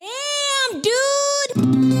Damn, dude!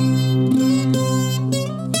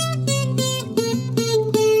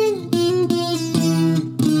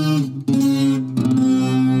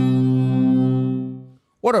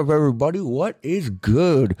 What up, everybody? What is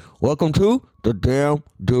good? Welcome to the Damn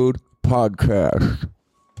Dude Podcast.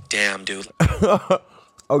 Damn, dude.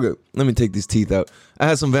 Okay, let me take these teeth out. I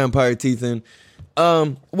had some vampire teeth in.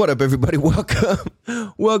 What up, everybody? Welcome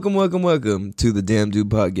to the Damn Dude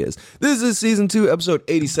Podcast. This is season 2, episode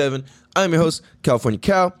 87. I'm your host, California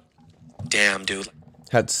Cal. Damn, dude.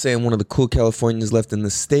 Had to say I'm one of the cool Californians left in the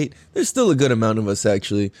state. There's still a good amount of us,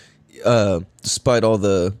 actually, despite all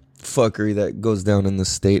the fuckery that goes down in the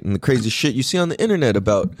state and the crazy shit you see on the internet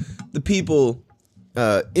about the people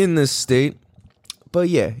in this state. But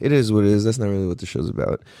yeah, it is what it is. That's not really what the show's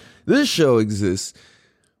about. This show exists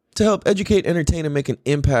to help educate, entertain, and make an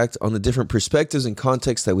impact on the different perspectives and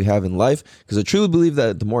contexts that we have in life, because I truly believe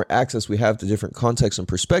that the more access we have to different contexts and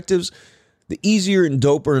perspectives, the easier and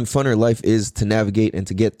doper and funner life is to navigate and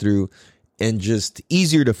to get through, and just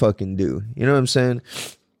easier to fucking do. You know what I'm saying?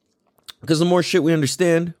 Because the more shit we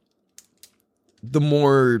understand, the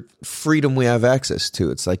more freedom we have access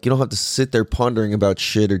to. It's like you don't have to sit there pondering about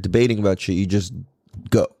shit or debating about shit. You just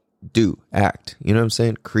go, do, act. You know what I'm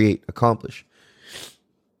saying? Create, accomplish.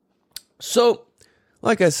 So,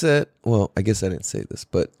 like I said, well, I guess I didn't say this,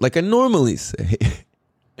 but like I normally say,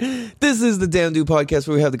 this is the Damn Dude Podcast,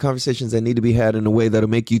 where we have the conversations that need to be had in a way that'll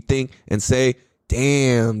make you think and say,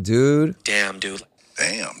 damn, dude. Damn, dude.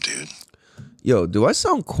 Damn, dude. Yo, do I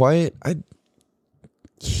sound quiet? It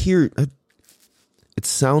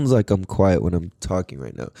sounds like I'm quiet when I'm talking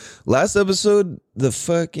right now. Last episode,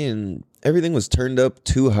 everything was turned up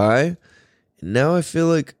too high. Now I feel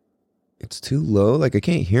like it's too low. Like I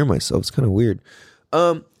can't hear myself. It's kind of weird.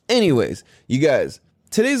 Anyways, you guys,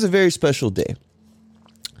 today's a very special day.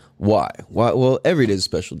 Why? Well, every day is a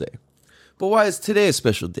special day. But why is today a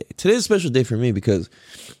special day? Today's a special day for me because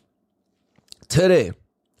today,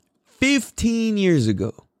 15 years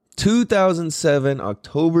ago, 2007,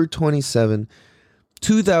 October 27,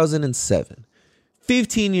 2007,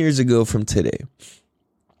 15 years ago from today,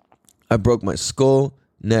 I broke my skull,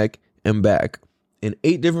 neck, and back in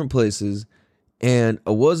 8 different places, and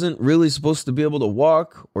I wasn't really supposed to be able to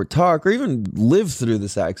walk or talk or even live through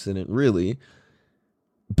this accident, really,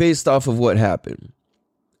 based off of what happened.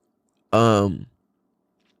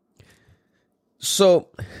 So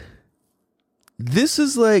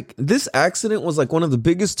this accident was like one of the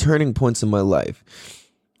biggest turning points in my life.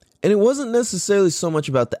 And it wasn't necessarily so much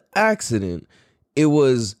about the accident. It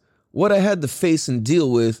was what I had to face and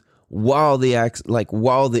deal with while the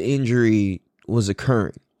injury was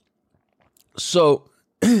occurring. So,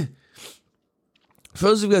 for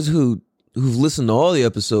those of you guys who've listened to all the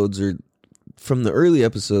episodes or from the early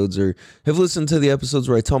episodes or have listened to the episodes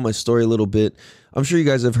where I tell my story a little bit, I'm sure you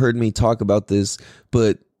guys have heard me talk about this,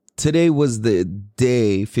 but today was the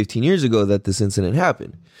day 15 years ago that this incident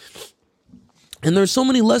happened. And there's so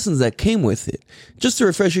many lessons that came with it. Just to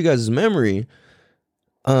refresh you guys' memory,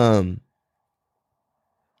 I'll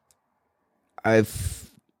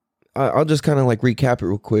just kind of like recap it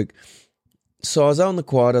real quick. So I was out in the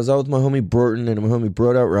quad. I was out with my homie Broughton and my homie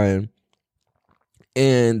Brought Out Ryan.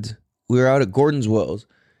 And we were out at Gordon's Wells.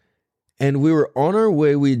 And we were on our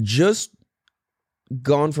way. We had just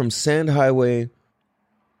gone from Sand Highway.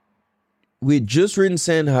 We had just ridden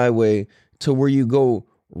Sand Highway to where you go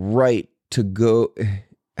right to go.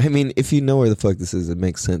 I mean, if you know where the fuck this is, it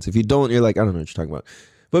makes sense. If you don't, you're like, I don't know what you're talking about.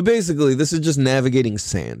 But basically, this is just navigating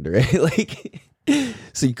sand, right? Like,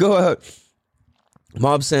 so you go out,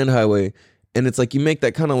 Mob Sand Highway, and it's like you make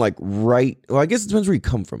that kind of like right. Well, I guess it depends where you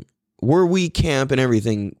come from. Where we camp and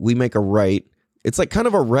everything, we make a right. It's like kind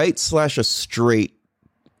of a right / a straight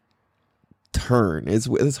turn.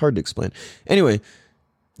 It's hard to explain. Anyway,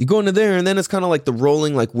 you go into there, and then it's kind of like the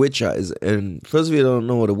rolling like witch eyes. And for those of you who don't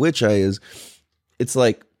know what a witch eye is, it's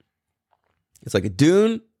like a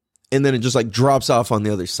dune, and then it just like drops off on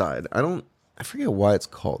the other side. I forget why it's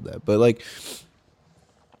called that, but like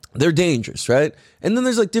they're dangerous, right? And then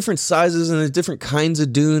there's like different sizes and there's different kinds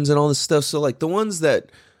of dunes and all this stuff. So like the ones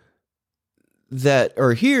that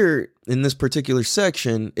are here in this particular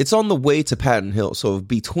section, it's on the way to Patton Hill. So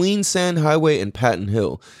between Sand Highway and Patton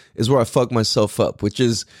Hill is where I fucked myself up, which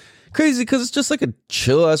is crazy because it's just like a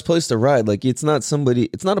chill ass place to ride. Like it's not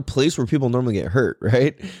a place where people normally get hurt,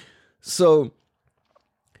 right? So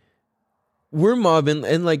we're mobbing,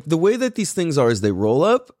 and like the way that these things are is they roll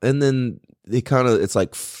up and then it's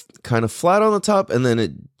like kind of flat on the top, and then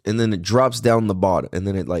it drops down the bottom, and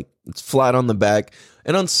then it's flat on the back,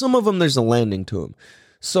 and on some of them there's a landing to them.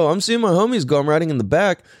 So I'm seeing my homies go, I'm riding in the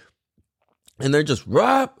back, and they're just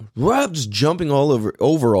just jumping all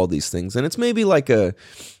over all these things, and it's maybe like I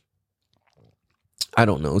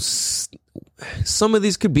don't know, some of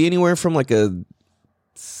these could be anywhere from like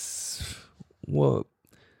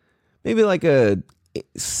maybe like a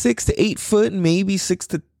 6 to 8 foot, maybe 6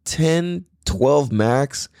 to 10, 12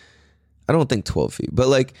 max. I don't think 12 feet, but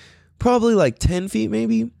like probably like 10 feet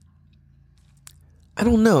maybe. I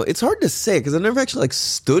don't know. It's hard to say because I never actually like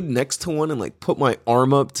stood next to one and like put my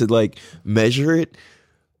arm up to like measure it.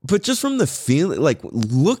 But just from the feeling, like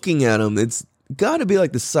looking at them, it's got to be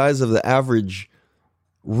like the size of the average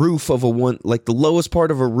roof of like the lowest part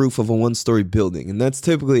of a roof of a 1-story building. And that's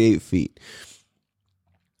typically 8 feet.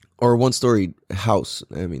 Or a 1-story house,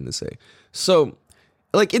 I mean to say. So,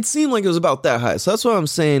 like, it seemed like it was about that high. So that's why I'm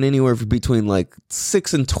saying anywhere between, like,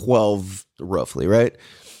 6 and 12, roughly, right?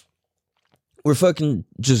 We're fucking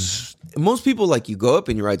just... Most people, like, you go up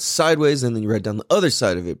and you ride sideways and then you ride down the other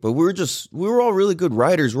side of it. But we were all really good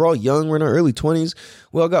riders. We're all young. We're in our early 20s.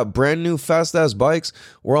 We all got brand new fast-ass bikes.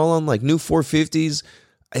 We're all on, like, new 450s.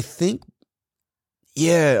 I think...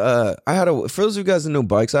 Yeah, for those of you guys that know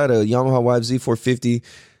bikes, I had a Yamaha YFZ 450.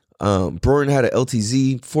 Brorin had an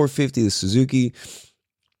LTZ 450, the Suzuki.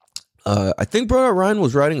 I think brother Ryan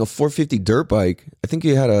was riding a 450 dirt bike. I think he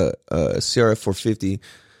had a CRF 450.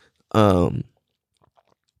 I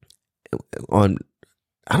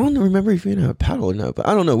don't remember if he had a paddle or not, but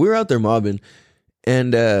I don't know. We were out there mobbing,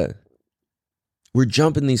 and we're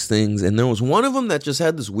jumping these things, and there was one of them that just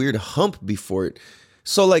had this weird hump before it.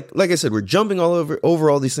 So like I said, we're jumping all over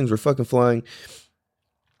all these things. We're fucking flying.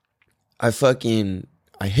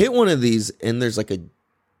 I hit one of these, and there's like a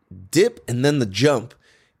dip and then the jump.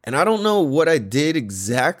 And I don't know what I did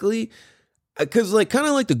exactly. Because like kind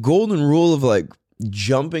of like the golden rule of like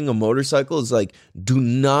jumping a motorcycle is like, do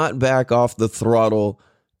not back off the throttle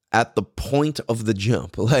at the point of the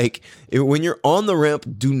jump. Like when you're on the ramp,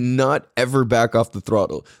 do not ever back off the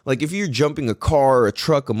throttle. Like if you're jumping a car, a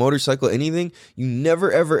truck, a motorcycle, anything, you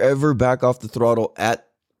never, ever, ever back off the throttle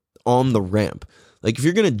on the ramp. Like if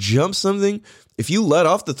you're going to jump something, if you let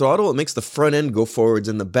off the throttle, it makes the front end go forwards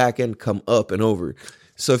and the back end come up and over.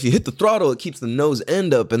 So if you hit the throttle, it keeps the nose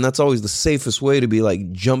end up, and that's always the safest way to be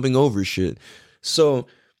like jumping over shit. So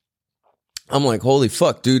I'm like, holy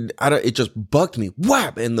fuck, dude. It just bucked me.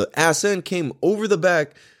 Whap! And the ass end came over the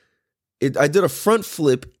back. I did a front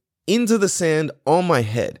flip into the sand on my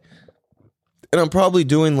head. And I'm probably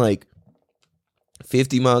doing like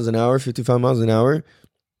 50 miles an hour, 55 miles an hour.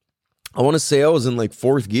 I want to say I was in like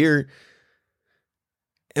 4th gear.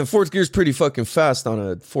 And 4th gear is pretty fucking fast on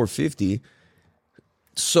a 450.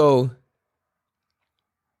 So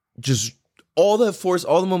just all that force,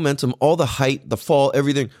 all the momentum, all the height, the fall,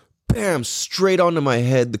 everything, bam, straight onto my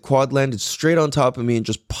head. The quad landed straight on top of me and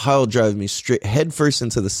just pile drive me straight head first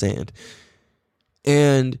into the sand.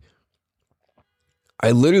 And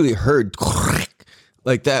I literally heard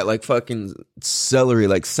like that, like fucking celery,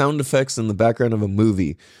 like sound effects in the background of a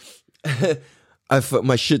movie.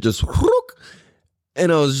 My shit just,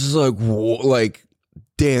 and I was just like, whoa, like,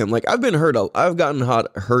 damn, like I've gotten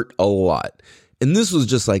hurt a lot. And this was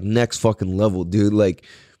just like next fucking level, dude. Like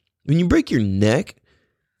when you break your neck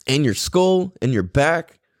and your skull and your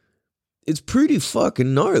back, it's pretty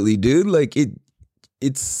fucking gnarly, dude. Like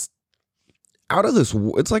it's out of this,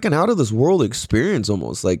 it's like an out of this world experience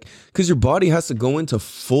almost, like, because your body has to go into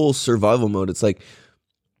full survival mode. It's like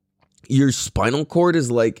your spinal cord is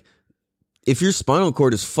like, if your spinal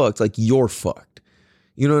cord is fucked, like you're fucked.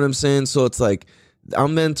 You know what I'm saying? So it's like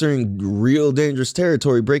I'm entering real dangerous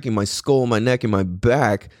territory, breaking my skull, my neck, and my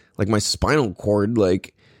back, like my spinal cord,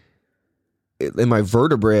 like, and my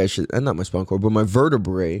vertebrae, not my spinal cord, but my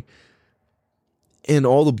vertebrae, and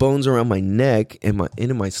all the bones around my neck and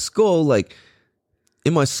in my skull, like,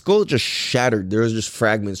 in my skull, it just shattered. There was just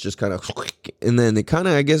fragments, just kind of, and then they kind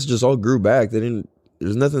of, I guess, just all grew back. There's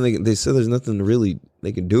nothing they said there's nothing really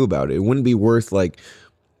they can do about it. It wouldn't be worth like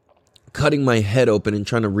cutting my head open and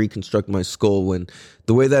trying to reconstruct my skull when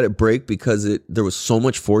the way that it broke, because there was so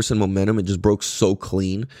much force and momentum, it just broke so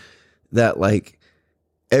clean that like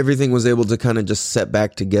everything was able to kind of just set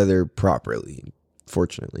back together properly,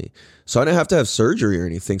 fortunately. So I didn't have to have surgery or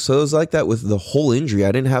anything. So it was like that with the whole injury.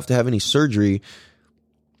 I didn't have to have any surgery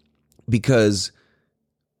because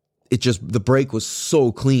the break was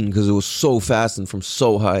so clean because it was so fast and from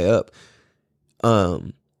so high up.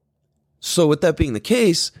 So with that being the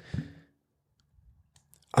case,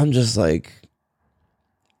 I'm just like,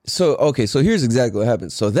 so here's exactly what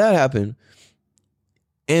happened. So that happened.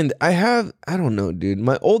 And I don't know, dude.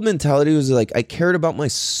 My old mentality was like, I cared about my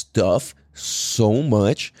stuff so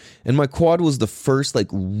much. And my quad was the first like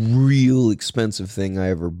real expensive thing I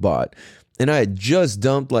ever bought. And I had just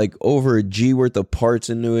dumped like over a G worth of parts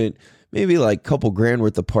into it, maybe like a couple grand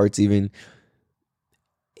worth of parts even,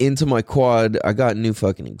 into my quad. I got new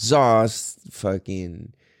fucking exhaust,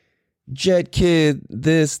 fucking jet kit,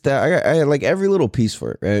 this, that. I had like every little piece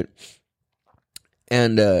for it, right?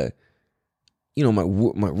 And, you know,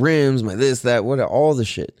 my rims, my this, that, what, all the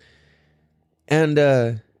shit.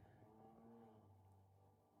 And,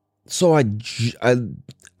 so I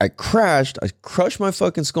crashed, I crushed my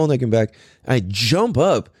fucking skull, neck, and back. I jump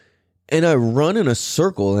up and I run in a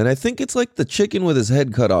circle. And I think it's like the chicken with his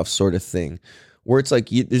head cut off sort of thing, where it's like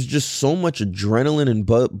there's just so much adrenaline and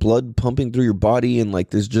blood pumping through your body. And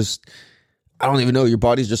like there's just, I don't even know, your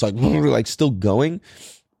body's just like still going.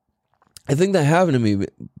 I think that happened to me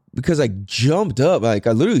because I jumped up. Like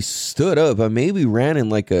I literally stood up. I maybe ran in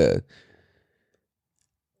like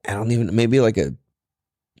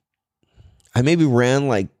I maybe ran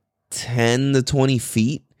like 10 to 20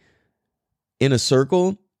 feet in a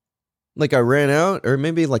circle. Like I ran out, or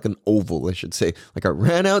maybe like an oval, I should say. Like I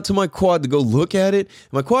ran out to my quad to go look at it.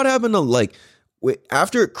 My quad happened to like,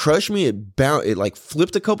 after it crushed me, it like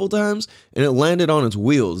flipped a couple times and it landed on its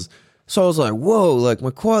wheels. So I was like, whoa, like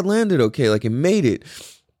my quad landed okay, like it made it.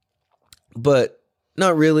 But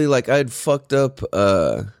not really. Like I had fucked up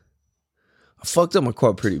my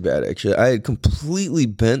quad pretty bad, actually. I had completely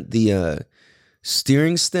bent the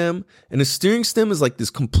steering stem, and the steering stem is like this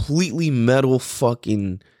completely metal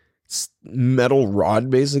rod,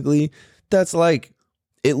 basically, that's like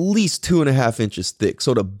at least 2.5 inches thick.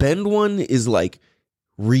 So the bend one is like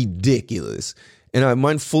ridiculous. And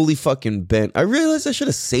mine fully fucking bent. I realized I should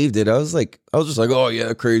have saved it. I was just like, oh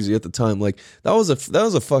yeah, crazy at the time. Like that was a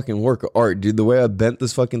fucking work of art, dude. The way I bent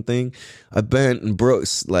this fucking thing, I bent and broke.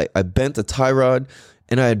 Like I bent a tie rod,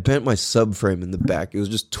 and I had bent my subframe in the back. It was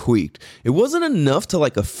just tweaked. It wasn't enough to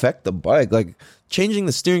like affect the bike. Like changing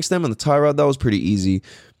the steering stem and the tie rod, that was pretty easy.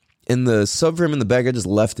 And the subframe in the back, I just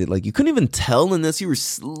left it. Like you couldn't even tell unless you were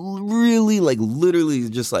really like literally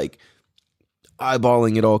just like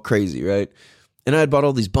eyeballing it all crazy, right? And I had bought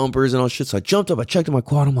all these bumpers and all shit. So I jumped up, I checked my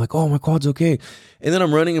quad. I'm like, oh, my quad's okay. And then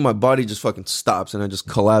I'm running and my body just fucking stops and I just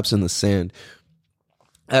collapse in the sand.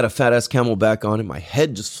 I had a fat ass Camelback on it. My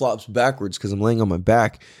head just flops backwards because I'm laying on my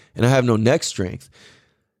back and I have no neck strength.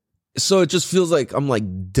 So it just feels like I'm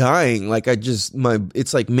like dying. Like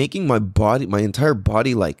it's like making my entire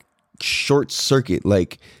body like short circuit.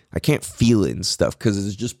 Like I can't feel it and stuff because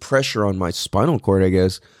there's just pressure on my spinal cord, I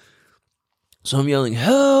guess. So I'm yelling,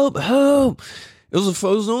 help, help. It was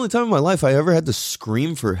the only time in my life I ever had to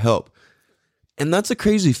scream for help. And that's a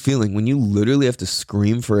crazy feeling when you literally have to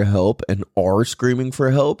scream for help and are screaming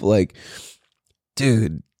for help. Like,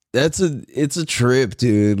 dude, it's a trip,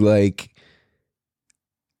 dude. Like,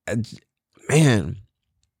 man.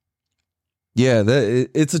 Yeah,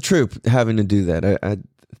 it's a trip having to do that. I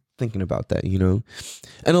thinking about that, you know?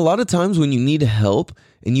 And a lot of times when you need help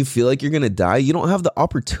and you feel like you're going to die, you don't have the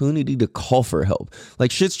opportunity to call for help.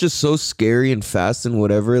 Like shit's just so scary and fast and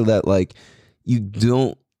whatever that like you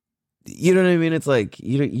don't, you know what I mean? It's like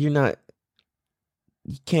you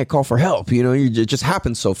can't call for help, you know? It just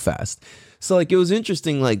happens so fast. So like it was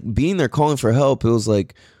interesting, like being there calling for help. It was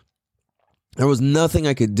like there was nothing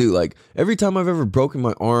I could do. Like every time I've ever broken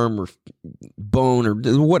my arm or bone or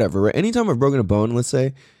whatever, right? Anytime I've broken a bone, let's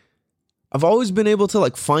say, I've always been able to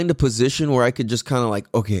like find a position where I could just kind of like,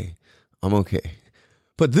 okay, I'm okay.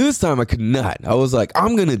 But this time I could not. I was like,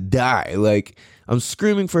 I'm going to die. Like I'm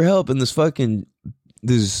screaming for help. And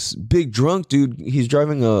this big drunk dude, he's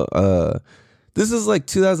driving this is like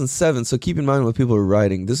 2007. So keep in mind what people are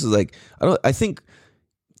riding. This is like, I think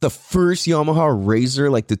the first Yamaha Razor,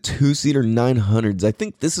 like the 2-seater 900s. I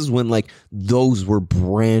think this is when like those were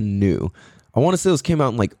brand new. I want to say those came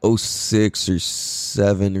out in like 06 or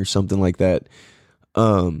 7 or something like that.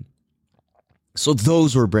 So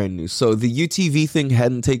those were brand new. So the UTV thing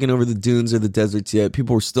hadn't taken over the dunes or the deserts yet.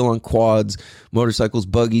 People were still on quads, motorcycles,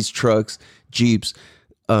 buggies, trucks, Jeeps.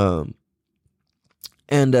 So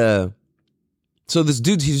this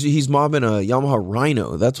dude, he's mobbing a Yamaha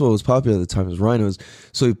Rhino. That's what was popular at the time, was Rhinos.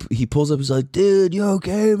 So he pulls up, he's like, dude, you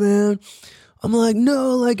okay, man? I'm like,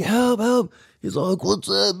 no, like, help. He's like, what's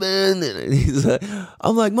up, man? And he's like,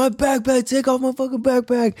 I'm like, my backpack, take off my fucking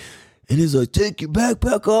backpack. And he's like, take your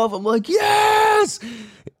backpack off. I'm like, yes!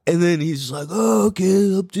 And then he's just like, oh,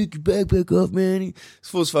 okay, I'll take your backpack off, man. This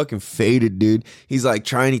fool's fucking faded, dude. He's like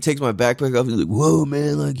he takes my backpack off. He's like, whoa,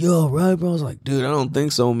 man, like, you all right, bro? I was like, dude, I don't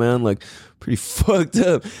think so, man. Like, pretty fucked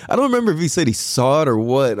up. I don't remember if he said he saw it or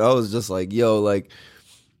what. I was just like, yo, like,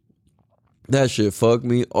 that shit fucked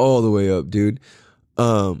me all the way up, dude.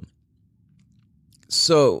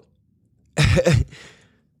 So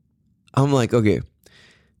I'm like, okay.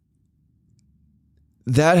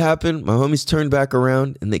 That happened. My homies turned back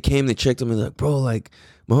around and they checked him and like, bro, like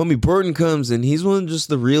my homie Burton comes and he's one of just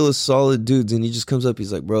the realest solid dudes. And he just comes up.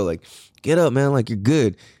 He's like, bro, like, get up, man. Like, you're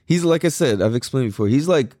good. He's like I said, I've explained before. He's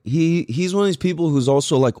like, he's one of these people who's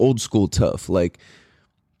also like old school tough. Like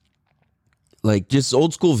just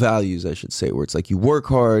old school values, I should say, where it's like you work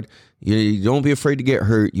hard. You don't be afraid to get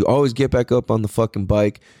hurt. You always get back up on the fucking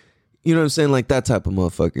bike. You know what I'm saying? Like that type of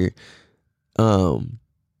motherfucker.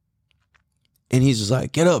 And he's just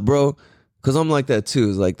like, get up, bro. Because I'm like that too.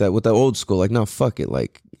 It's like that with that old school. Like, no, fuck it.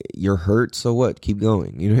 Like, you're hurt, so what? Keep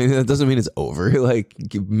going. You know, that doesn't mean it's over. Like,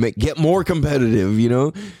 get more competitive, you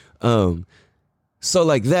know? So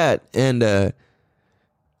like that. And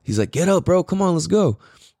he's like, get up, bro. Come on, let's go.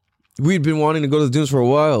 We'd been wanting to go to the dunes for a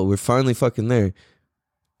while. We're finally fucking there.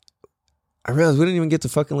 I realized we didn't even get to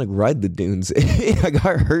fucking like ride the dunes. I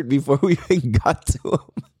got hurt before we even got to them.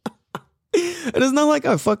 And it's not like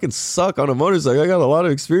I fucking suck on a motorcycle. I got a lot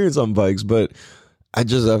of experience on bikes, but I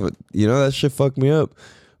just haven't, you know, that shit fucked me up.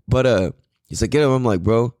 But he's like, get up. I'm like,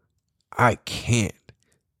 bro, I can't.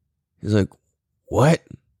 He's like, what?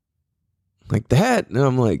 Like that? And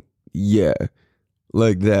I'm like, yeah,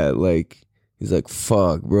 like that. Like, he's like,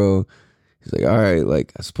 fuck, bro. He's like, all right,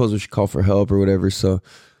 like, I suppose we should call for help or whatever. So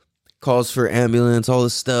calls for ambulance, all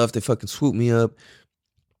this stuff. They fucking swoop me up.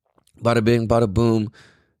 Bada bing, bada boom.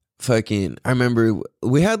 Fucking, I remember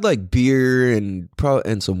we had like beer and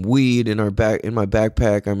some weed in my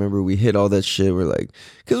backpack. I remember we hit all that shit. We're like,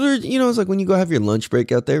 because we're, you know, it's like when you go have your lunch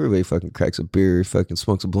break out there, everybody fucking cracks a beer, fucking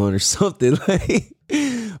smokes a blunt or something. Like,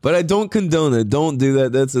 but I don't condone it. Don't do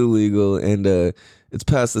that. That's illegal. And it's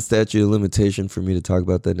past the statute of limitation for me to talk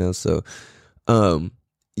about that now. So,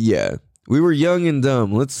 yeah, we were young and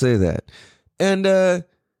dumb. Let's say that. And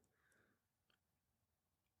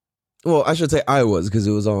well, I should say I was, because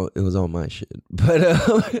it was all my shit. But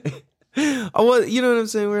I was, you know what I'm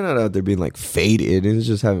saying? We're not out there being like faded. It's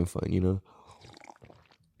just having fun, you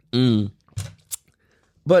know?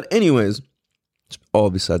 But anyways, it's all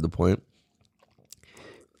beside the point.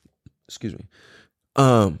 Excuse me.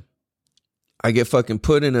 I get fucking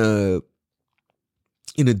put in a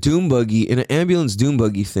dune buggy, in an ambulance dune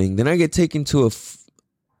buggy thing. Then I get taken to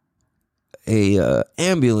a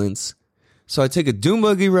ambulance. So I take a dune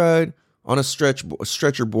buggy ride on a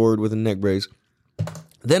stretcher board with a neck brace.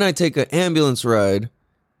 Then I take an ambulance ride,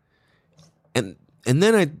 and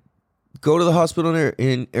then I go to the hospital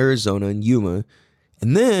in Arizona, in Yuma.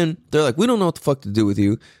 And then they're like, we don't know what the fuck to do with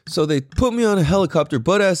you. So they put me on a helicopter,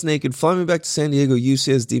 butt ass naked, fly me back to San Diego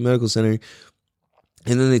UCSD Medical Center,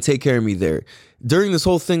 and then they take care of me there. During this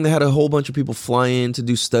whole thing, they had a whole bunch of people fly in to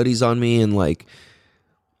do studies on me, and like,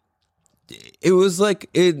 it was like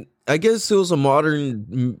I guess it was a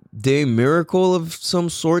modern day miracle of some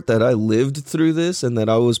sort that I lived through this, and that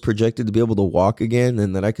I was projected to be able to walk again,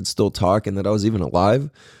 and that I could still talk, and that I was even alive.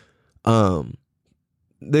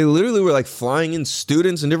 They literally were like flying in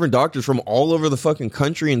students and different doctors from all over the fucking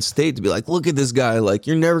country and state to be like, look at this guy. Like,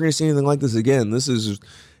 you're never going to see anything like this again. This is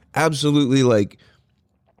absolutely like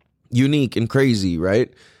unique and crazy,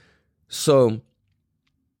 right? So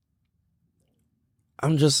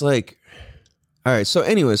I'm just like, all right. So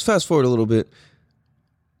anyways, fast forward a little bit.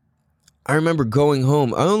 I remember going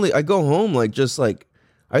home. I go home like, just like,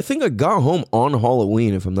 I think I got home on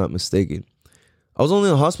Halloween, if I'm not mistaken. I was only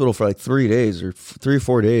in the hospital for like 3 days or 3 or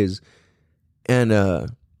 4 days. And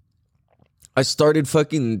I started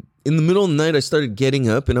fucking, in the middle of the night, I started getting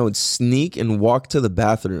up and I would sneak and walk to the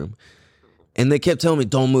bathroom. And they kept telling me,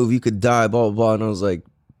 don't move, you could die, blah, blah, blah. And I was like,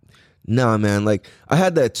 nah, man. Like, I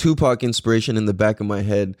had that Tupac inspiration in the back of my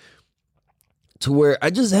head to where I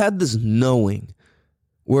just had this knowing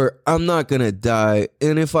where I'm not gonna die,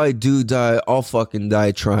 and if I do die, I'll fucking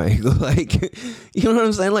die trying. Like, you know what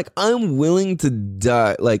I'm saying? Like, I'm willing to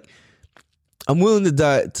die. Like, I'm willing to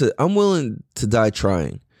die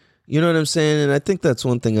trying. You know what I'm saying? And I think that's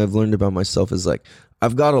one thing I've learned about myself is like,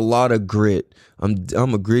 I've got a lot of grit.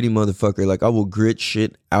 I'm a gritty motherfucker. Like, I will grit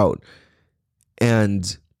shit out,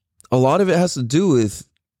 and a lot of it has to do with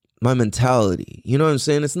my mentality. You know what I'm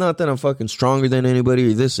saying? It's not that I'm fucking stronger than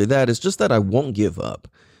anybody or this or that. It's just that I won't give up.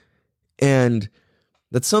 And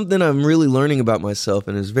that's something I'm really learning about myself,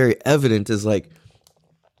 and is very evident, is like,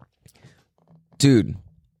 dude,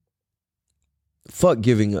 fuck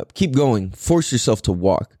giving up. Keep going. Force yourself to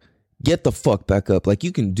walk. Get the fuck back up. Like,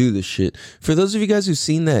 you can do this shit. For those of you guys who've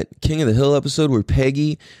seen that King of the Hill episode where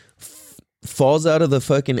Peggy falls out of the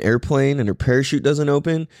fucking airplane and her parachute doesn't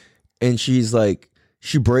open, and she's like,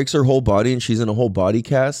 she breaks her whole body and she's in a whole body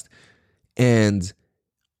cast, and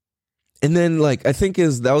And then like I think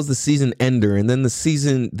that was the season ender, and then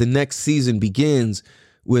the next season begins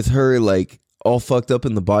with her like all fucked up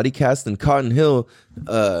in the body cast, and Cotton Hill,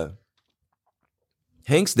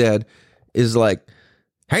 Hank's dad, is like,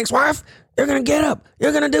 Hank's wife, you're gonna get up,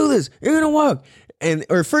 you're gonna do this, you're gonna walk. And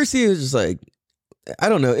or first he was just like, I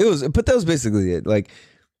don't know, but that was basically it. Like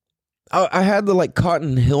I had to like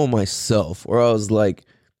Cotton Hill myself, where I was like,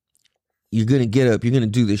 you're gonna get up, you're gonna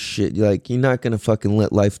do this shit. Like, you're not gonna fucking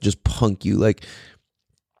let life just punk you. Like,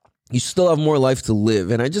 you still have more life to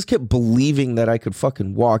live. And I just kept believing that I could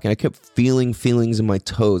fucking walk, and I kept feeling feelings in my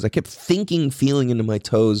toes. I kept feeling into my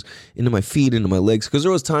toes, into my feet, into my legs, because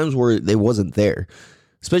there was times where they wasn't there,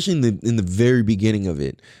 especially in the very beginning of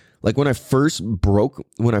it. Like when I first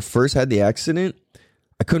had the accident,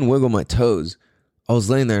 I couldn't wiggle my toes. I was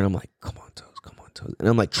laying there and I'm like, come on, toes. And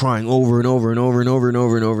I'm like trying over and over and over and over and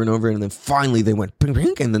over and over and over. And then finally they went ping,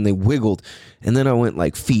 ping, and then they wiggled. And then I went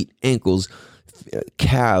like feet, ankles,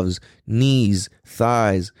 calves, knees,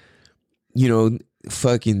 thighs,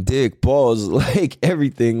 fucking dick, balls, like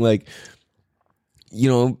everything. Like,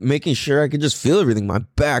 making sure I could just feel everything, my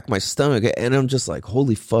back, my stomach. And I'm just like,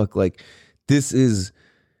 holy fuck, like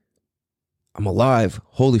I'm alive.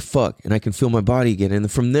 Holy fuck. And I can feel my body again.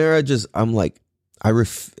 And from there, I'm like, I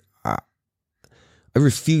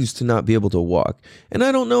refuse to not be able to walk. And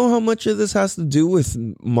I don't know how much of this has to do with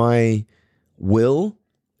my will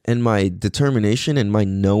and my determination and my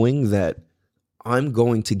knowing that I'm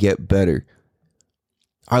going to get better.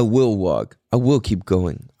 I will walk. I will keep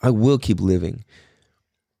going. I will keep living.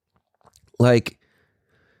 Like,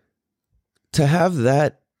 to have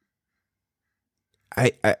that,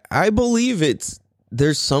 I believe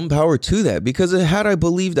there's some power to that, because had I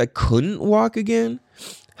believed I couldn't walk again,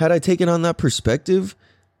 had I taken on that perspective,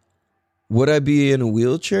 would I be in a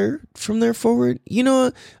wheelchair from there forward?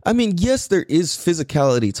 I mean, yes, there is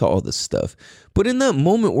physicality to all this stuff. But in that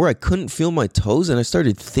moment where I couldn't feel my toes and I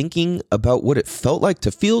started thinking about what it felt like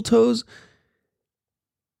to feel toes,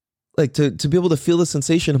 like to be able to feel the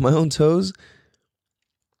sensation of my own toes,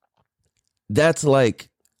 that's like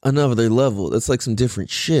another level. That's like some different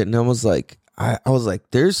shit. And I was like,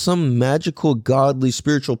 there's some magical, godly,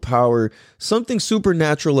 spiritual power, something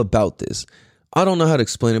supernatural about this. I don't know how to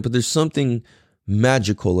explain it, but there's something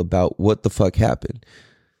magical about what the fuck happened.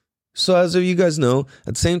 So as you guys know,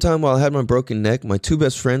 at the same time while I had my broken neck, my two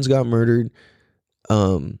best friends got murdered.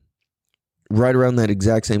 Right around that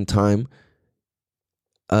exact same time.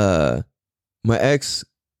 My ex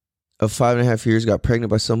of 5.5 years got pregnant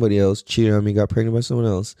by somebody else, cheated on me, got pregnant by someone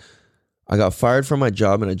else. I got fired from my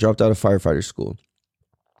job and I dropped out of firefighter school.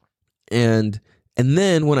 And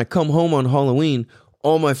then when I come home on Halloween,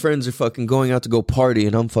 all my friends are fucking going out to go party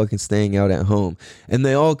and I'm fucking staying out at home. And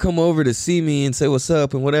they all come over to see me and say what's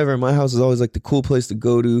up and whatever. And my house is always like the cool place to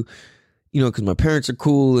go to, because my parents are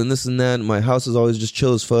cool and this and that. And my house is always just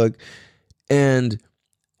chill as fuck. And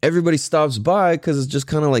everybody stops by because it's just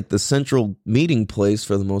kind of like the central meeting place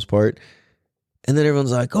for the most part. And then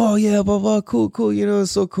everyone's like, oh yeah, blah, blah, cool,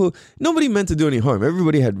 it's so cool. Nobody meant to do any harm.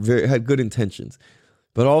 Everybody had good intentions.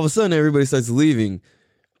 But all of a sudden, everybody starts leaving.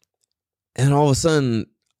 And all of a sudden,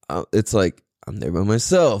 it's like, I'm there by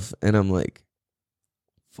myself. And I'm like,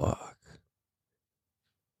 fuck.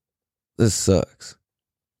 This sucks.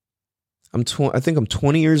 I think I'm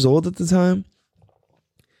 20 years old at the time.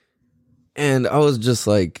 And I was just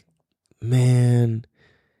like, man.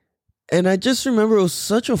 And I just remember it was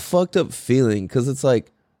such a fucked up feeling, because it's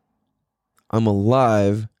like, I'm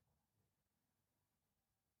alive.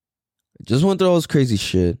 I just went through all this crazy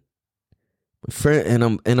shit. My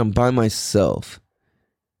friend, and I'm by myself.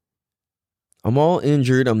 I'm all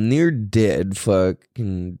injured. I'm near dead.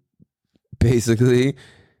 Fucking basically.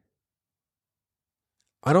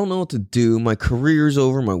 I don't know what to do. My career's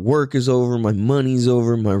over. My work is over. My money's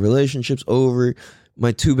over. My relationship's over.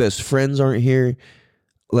 My two best friends aren't here.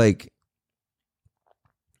 Like,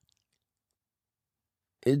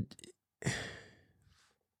 you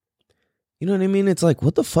know what I mean? It's like,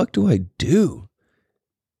 what the fuck do I do?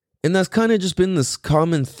 And that's kind of just been this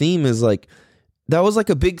common theme, is like, that was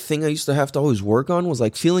like a big thing I used to have to always work on, was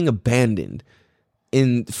like feeling abandoned.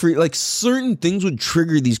 And for like certain things would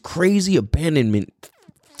trigger these crazy abandonment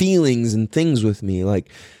feelings and things with me.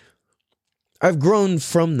 Like, I've grown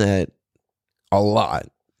from that a lot.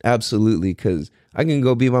 Absolutely. Because I can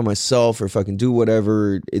go be by myself or fucking do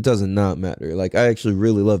whatever. It does not matter. Like, I actually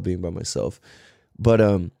really love being by myself. But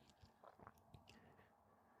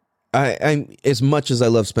I as much as I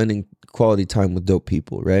love spending quality time with dope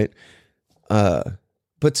people, right?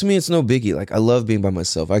 But to me, it's no biggie. Like, I love being by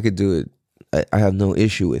myself. I could do it. I have no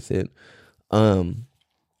issue with it. But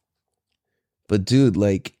dude,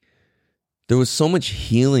 like, there was so much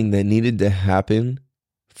healing that needed to happen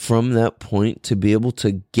from that point to be able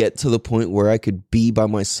to get to the point where I could be by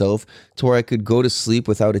myself, to where I could go to sleep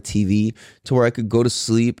without a TV, to where I could go to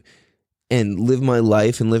sleep and live my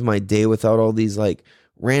life and live my day without all these like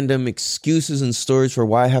random excuses and stories for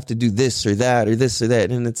why I have to do this or that or this or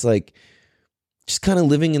that. And it's like just kind of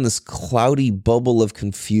living in this cloudy bubble of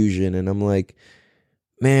confusion. And I'm like,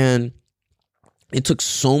 man, it took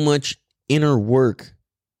so much inner work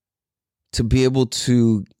to be able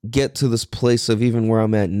to get to this place of even where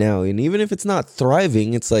I'm at now. And even if it's not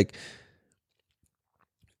thriving, it's like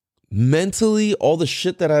mentally all the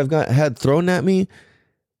shit that I've had thrown at me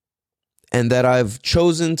and that I've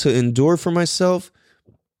chosen to endure for myself,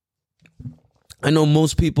 I know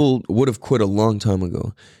most people would have quit a long time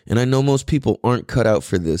ago. And I know most people aren't cut out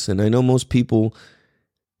for this. And I know most people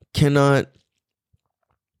cannot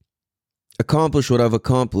accomplish what I've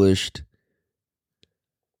accomplished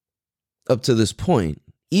up to this point,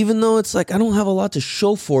 even though it's like I don't have a lot to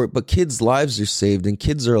show for it, but kids' lives are saved and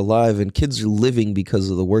kids are alive and kids are living because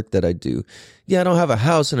of the work that I do. Yeah, I don't have a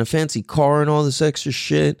house and a fancy car and all this extra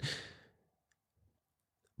shit,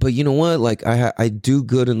 but you know what? Like I do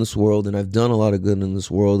good in this world, and I've done a lot of good in this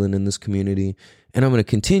world and in this community, and I'm going to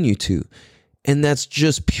continue to. And that's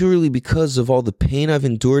just purely because of all the pain I've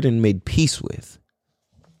endured and made peace with.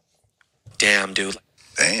 Damn, dude.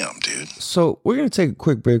 Damn, dude. So we're going to take a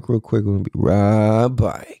quick break real quick. We're going to be right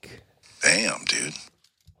back. Damn, dude.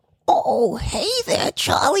 Oh, hey there,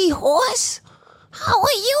 Charlie Horse. How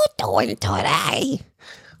are you doing today?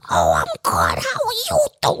 Oh, I'm good. How are you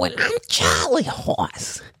doing? I'm Charlie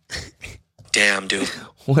Horse. Damn, dude.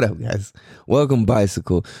 What up, guys? Welcome,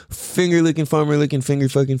 Bicycle. Finger licking, farmer licking, finger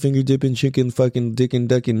fucking, finger dipping, chicken fucking, dicking,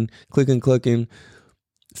 ducking, clicking, clucking,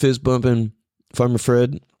 fist bumping. Farmer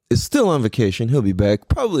Fred is still on vacation. He'll be back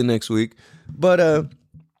probably next week. But,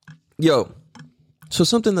 yo, so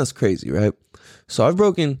something that's crazy, right? So I've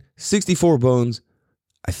broken 64 bones,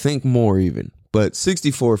 I think more even, but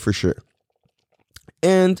 64 for sure.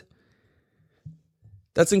 And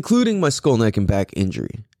that's including my skull, neck, and back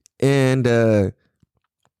injury. And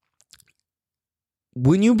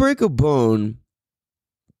when you break a bone,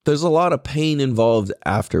 there's a lot of pain involved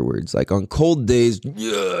afterwards. Like on cold days,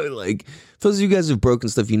 like for those of you guys who've broken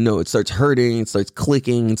stuff, you know it starts hurting, it starts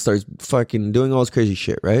clicking, it starts fucking doing all this crazy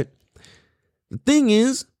shit, right? The thing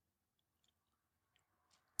is,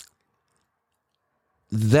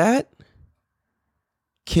 that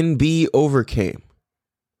can be overcame.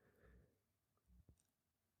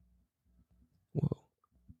 Whoa.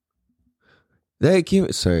 That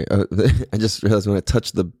can, sorry, I just realized when I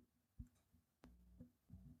touch the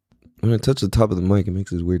top of the mic, it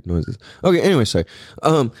makes these weird noises. Okay, anyway, sorry.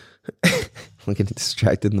 I'm getting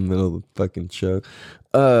distracted in the middle of the fucking show.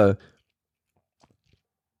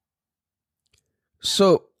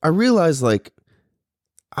 So I realized, like,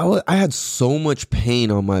 I had so much pain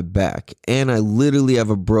on my back, and I literally have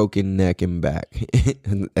a broken neck and back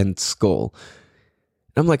and skull.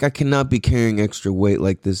 I'm like, I cannot be carrying extra weight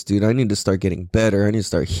like this, dude. I need to start getting better. I need to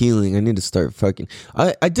start healing. I need to start fucking...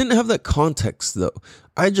 I didn't have that context, though.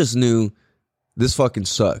 I just knew this fucking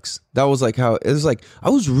sucks. That was like how... It was like, I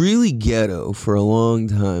was really ghetto for a long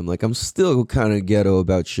time. Like, I'm still kind of ghetto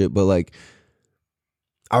about shit, but like,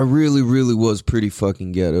 I really, really was pretty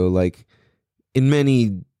fucking ghetto. Like, in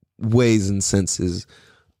many ways and senses.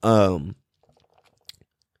 But,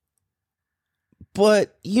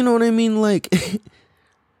 you know what I mean? Like...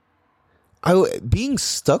 being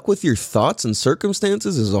stuck with your thoughts and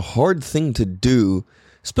circumstances is a hard thing to do,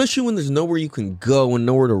 especially when there's nowhere you can go and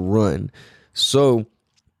nowhere to run. So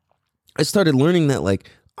I started learning that, like,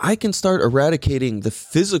 I can start eradicating the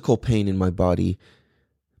physical pain in my body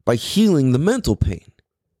by healing the mental pain.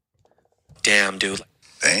 Damn, dude.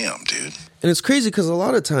 Damn, dude. And it's crazy because a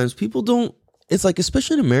lot of times people don't, it's like,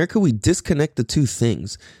 especially in America, we disconnect the two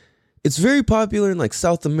things. It's very popular in like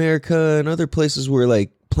South America and other places where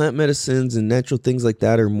like plant medicines and natural things like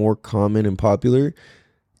that are more common and popular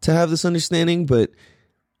to have this understanding. But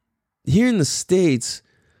here in the States,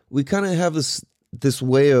 we kind of have this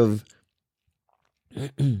way of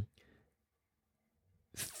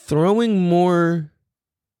throwing more.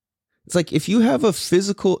 It's like if you have a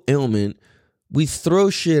physical ailment, we throw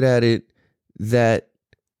shit at it that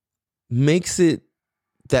makes it,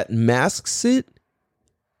 that masks it,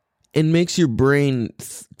 and makes your brain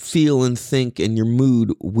feel and think and your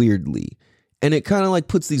mood weirdly. And it kind of like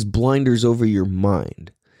puts these blinders over your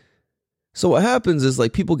mind. So what happens is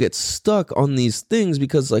like people get stuck on these things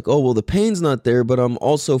because like, oh, well, the pain's not there, but I'm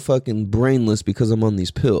also fucking brainless because I'm on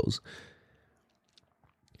these pills.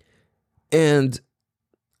 And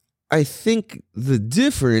I think the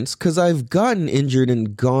difference, because I've gotten injured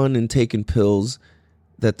and gone and taken pills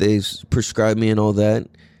that they prescribed me and all that.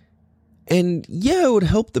 And yeah, it would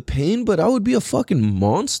help the pain, but I would be a fucking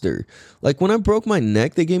monster. Like when I broke my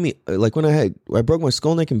neck, they gave me, like when I broke my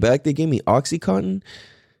skull, neck, and back, they gave me Oxycontin.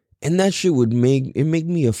 And that shit would make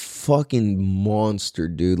me a fucking monster,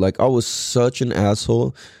 dude. Like I was such an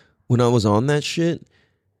asshole when I was on that shit.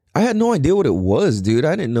 I had no idea what it was, dude.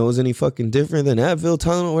 I didn't know it was any fucking different than Advil,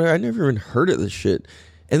 Tylenol, whatever. I never even heard of this shit.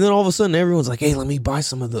 And then all of a sudden, everyone's like, hey, let me buy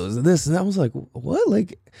some of those and this. And I was like, what?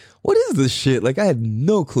 Like, what is this shit? Like, I had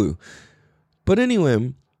no clue. But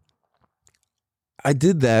anyway, I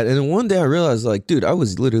did that. And then one day I realized, like, dude, I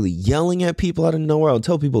was literally yelling at people out of nowhere. I would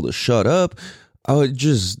tell people to shut up. I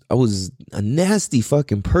was a nasty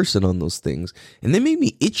fucking person on those things. And they made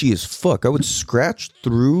me itchy as fuck. I would scratch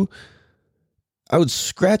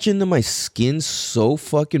into my skin so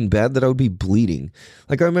fucking bad that I would be bleeding.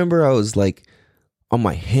 Like I remember I was like on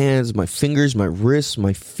my hands, my fingers, my wrists,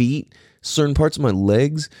 my feet, certain parts of my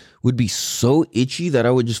legs would be so itchy that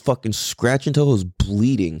I would just fucking scratch until it was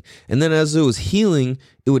bleeding. And then as it was healing,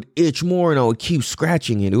 it would itch more and I would keep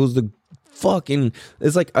scratching it. It was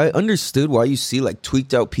it's like I understood why you see like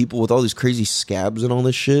tweaked out people with all these crazy scabs and all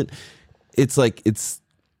this shit. It's like,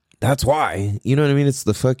 that's why, you know what I mean? It's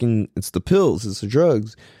the pills, it's the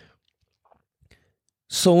drugs.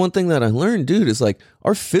 So one thing that I learned, dude, is like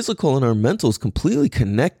our physical and our mental is completely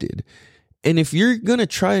connected. And if you're going to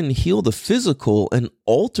try and heal the physical and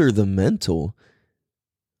alter the mental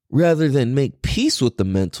rather than make peace with the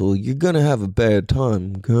mental, you're going to have a bad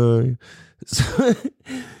time, okay? So,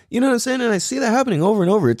 you know what I'm saying? And I see that happening over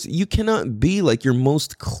and over. You cannot be like your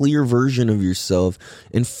most clear version of yourself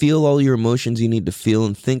and feel all your emotions you need to feel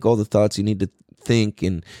and think all the thoughts you need to think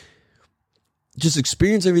and just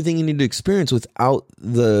experience everything you need to experience without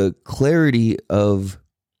the clarity of,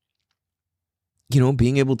 you know,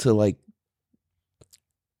 being able to like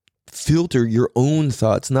filter your own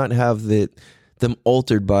thoughts, not have them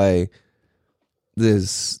altered by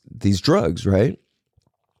these drugs, right?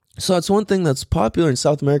 So that's one thing that's popular in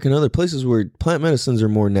South America and other places where plant medicines are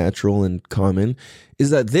more natural and common, is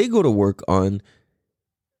that they go to work on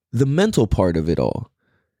the mental part of it all.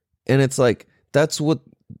 And it's like,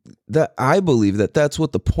 I believe that's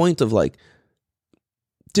what the point of like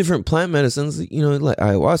different plant medicines, you know, like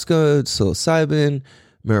ayahuasca, psilocybin,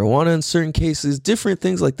 marijuana in certain cases, different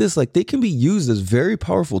things like this, like they can be used as very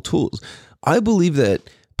powerful tools. I believe that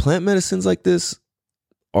plant medicines like this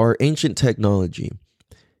are ancient technology.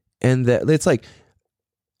 And that it's like,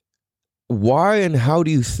 why and how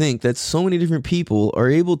do you think that so many different people are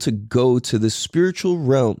able to go to the spiritual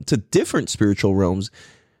realm, to different spiritual realms,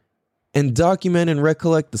 and document and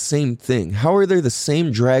recollect the same thing? How are there the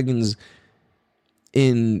same dragons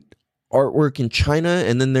in artwork in China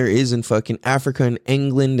and then there is in fucking Africa and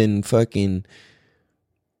England and fucking,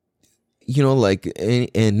 you know, like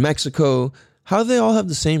in Mexico? How do they all have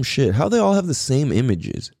the same shit? How do they all have the same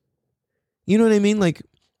images? You know what I mean? Like,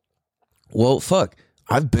 well, fuck,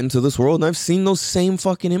 I've been to this world and I've seen those same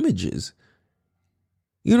fucking images.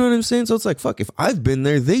 You know what I'm saying? So it's like, fuck, if I've been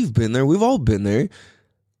there, they've been there, we've all been there.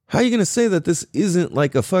 How are you going to say that this isn't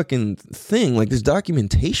like a fucking thing? Like there's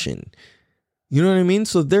documentation. You know what I mean?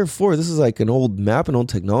 So therefore, this is like an old map, an old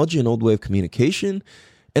technology, an old way of communication.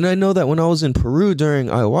 And I know that when I was in Peru during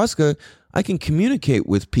ayahuasca, I can communicate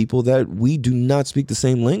with people that we do not speak the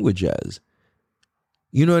same language as.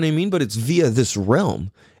 You know what I mean? But it's via this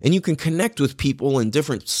realm. And you can connect with people in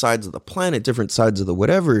different sides of the planet, different sides of the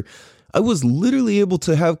whatever. I was literally able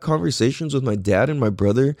to have conversations with my dad and my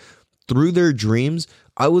brother through their dreams.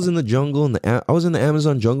 I was in the jungle, I was in the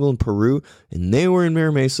Amazon jungle in Peru, and they were in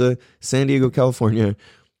Mira Mesa, San Diego, California.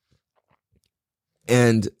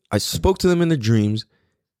 And I spoke to them in the dreams,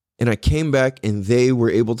 and I came back, and they were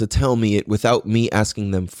able to tell me it without me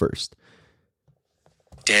asking them first.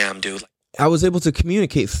 Damn, dude. I was able to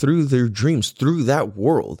communicate through their dreams, through that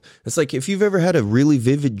world. It's like if you've ever had a really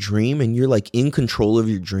vivid dream and you're like in control of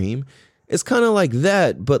your dream, it's kind of like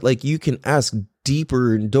that, but like you can ask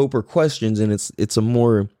deeper and doper questions and it's a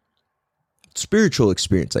more spiritual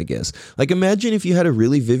experience, I guess. Like imagine if you had a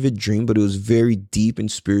really vivid dream, but it was very deep and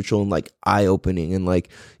spiritual and like eye-opening and like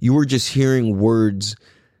you were just hearing words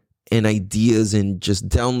and ideas and just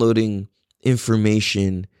downloading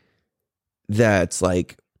information that's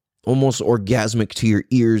like almost orgasmic to your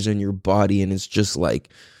ears and your body, and it's just like,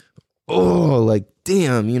 oh, like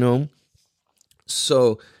damn, you know.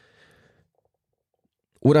 So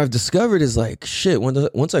what I've discovered is like shit,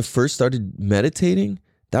 once I first started meditating,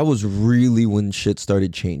 that was really when shit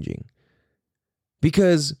started changing.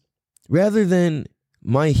 Because rather than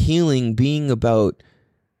my healing being about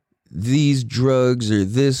these drugs or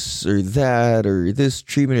this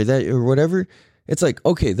treatment or that or whatever. It's like,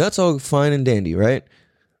 okay, that's all fine and dandy, right?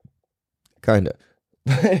 Kind of.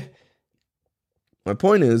 My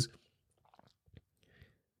point is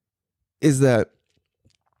that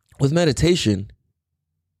with meditation,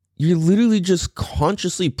 you're literally just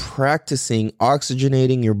consciously practicing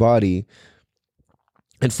oxygenating your body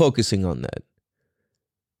and focusing on that.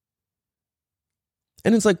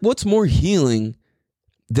 And it's like, what's more healing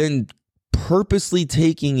than purposely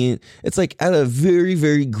taking it? It's like at a very,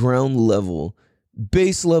 very ground level,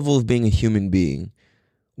 base level of being a human being.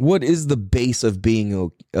 What is the base of being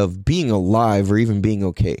alive or even being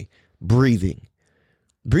okay? Breathing.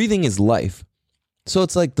 Breathing is life. So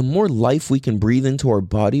it's like the more life we can breathe into our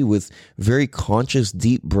body with very conscious,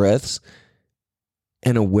 deep breaths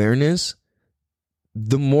and awareness,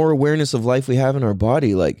 the more awareness of life we have in our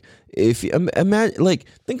body. Like, if you imagine, like,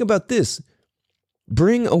 think about this.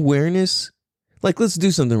 Bring awareness. Like, let's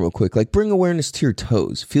do something real quick. Like, bring awareness to your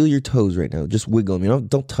toes. Feel your toes right now. Just wiggle them.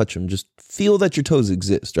 Don't touch them. Just feel that your toes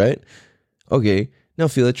exist, right? Okay. Now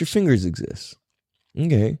feel that your fingers exist.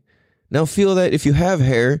 Okay. Now feel that if you have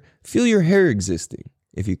hair, feel your hair existing,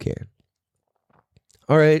 if you can.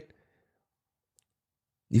 All right.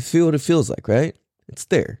 You feel what it feels like, right? It's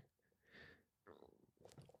there.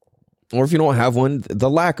 Or if you don't have one, the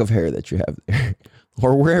lack of hair that you have there.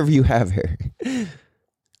 Or wherever you have hair.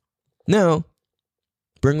 Now,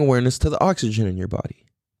 bring awareness to the oxygen in your body.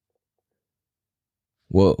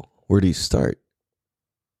 Whoa, where do you start?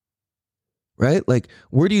 Right? Like,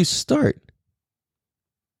 where do you start?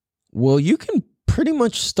 Well, you can pretty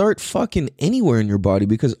much start fucking anywhere in your body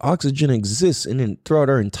because oxygen exists throughout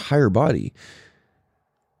our entire body.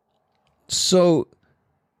 So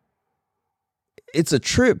it's a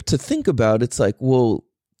trip to think about. It's like, well,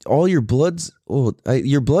 all your blood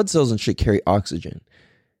cells and shit carry oxygen.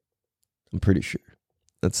 I'm pretty sure.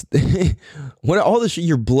 That's what all the shit,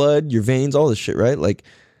 your blood, your veins, all this shit, right? Like,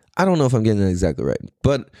 I don't know if I'm getting that exactly right.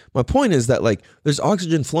 But my point is that, like, there's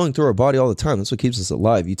oxygen flowing through our body all the time. That's what keeps us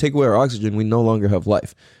alive. You take away our oxygen, we no longer have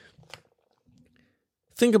life.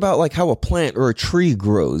 Think about, like, how a plant or a tree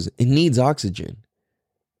grows. It needs oxygen.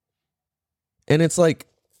 And it's like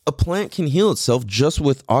a plant can heal itself just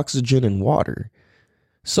with oxygen and water.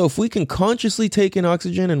 So if we can consciously take in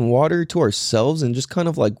oxygen and water to ourselves and just kind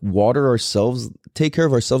of like water ourselves, take care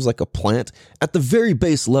of ourselves like a plant at the very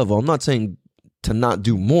base level. I'm not saying to not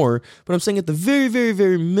do more, but I'm saying at the very, very,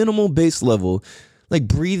 very minimal base level, like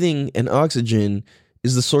breathing and oxygen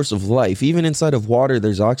is the source of life. Even inside of water,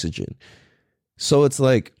 there's oxygen. So it's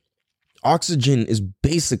like oxygen is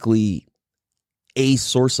basically a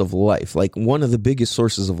source of life, like one of the biggest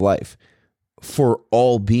sources of life for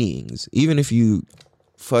all beings. Even if you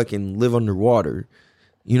fucking live underwater,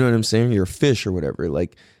 you know what I'm saying? You're a fish or whatever.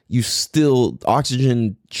 Like, you still,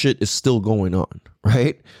 oxygen shit is still going on,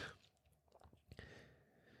 right?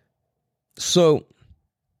 So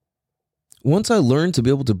once I learned to be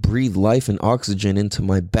able to breathe life and oxygen into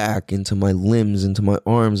my back, into my limbs, into my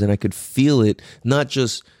arms, and I could feel it not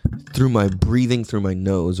just through my breathing through my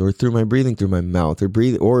nose or through my breathing through my mouth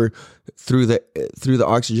or through the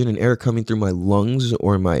oxygen and air coming through my lungs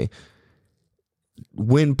or my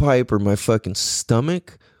windpipe or my fucking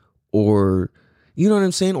stomach, or, you know what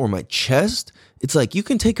I'm saying, or my chest. It's like you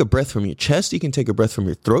can take a breath from your chest, you can take a breath from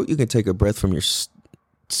your throat, you can take a breath from your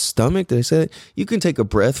stomach. Did I say that? You can take a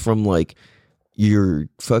breath from like your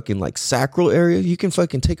fucking like sacral area. You can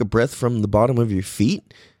fucking take a breath from the bottom of your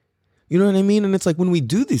feet. You know what I mean? And it's like when we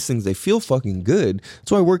do these things, they feel fucking good.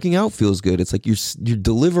 That's why working out feels good. It's like you're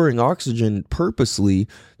delivering oxygen purposely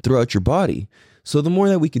throughout your body. So the more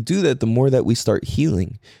that we could do that, the more that we start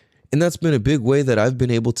healing. And that's been a big way that I've been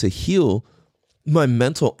able to heal my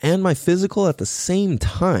mental and my physical at the same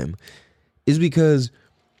time, is because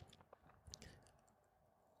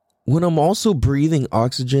when I'm also breathing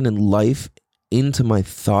oxygen and life into my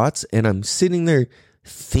thoughts and I'm sitting there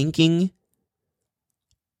thinking,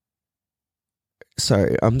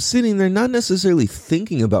 I'm sitting there not necessarily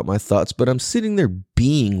thinking about my thoughts, but I'm sitting there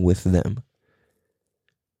being with them.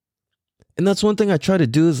 And that's one thing I try to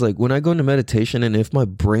do is like when I go into meditation and if my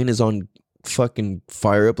brain is on fucking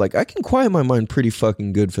fire up, like I can quiet my mind pretty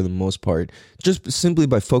fucking good for the most part, just simply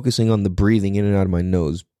by focusing on the breathing in and out of my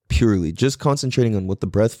nose, purely just concentrating on what the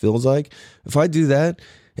breath feels like. If I do that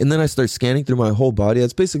and then I start scanning through my whole body,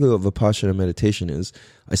 that's basically what Vipassana meditation is.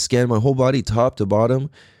 I scan my whole body top to bottom.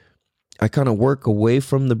 I kind of work away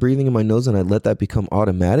from the breathing in my nose and I let that become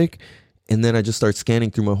automatic. And then I just start scanning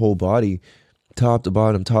through my whole body, top to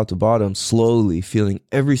bottom, slowly feeling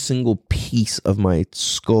every single piece of my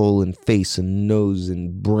skull and face and nose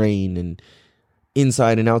and brain and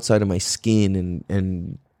inside and outside of my skin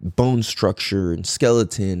and bone structure and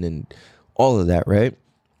skeleton and all of that, right?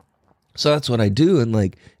 So that's what I do, and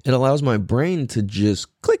like it allows my brain to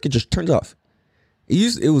just click. It just turns off.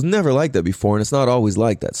 It was never like that before, and it's not always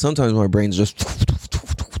like that. Sometimes my brain's just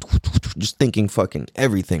thinking fucking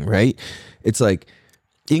everything, right? It's like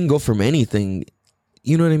it can go from anything.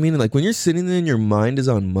 You know what I mean? Like when you're sitting there and your mind is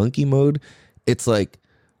on monkey mode, it's like,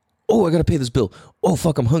 oh, I gotta pay this bill. Oh,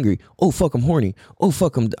 fuck, I'm hungry. Oh, fuck, I'm horny. Oh,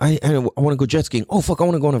 fuck, I want to go jet skiing. Oh, fuck, I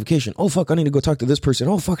want to go on a vacation. Oh, fuck, I need to go talk to this person.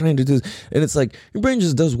 Oh, fuck, I need to do this. And it's like your brain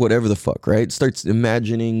just does whatever the fuck, right? It starts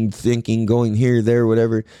imagining, thinking, going here, there,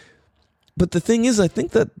 whatever. But the thing is, I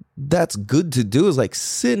think that's good to do, is like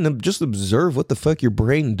sit and just observe what the fuck your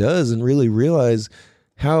brain does and really realize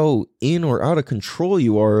how in or out of control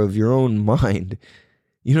you are of your own mind.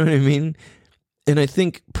 You know what I mean? And I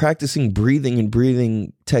think practicing breathing and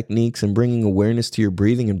breathing techniques and bringing awareness to your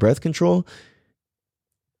breathing and breath control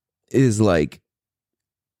is like,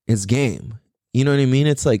 it's game. You know what I mean?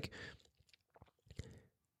 It's like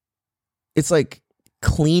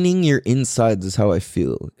cleaning your insides is how I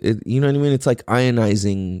feel. You know what I mean? It's like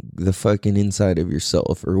ionizing the fucking inside of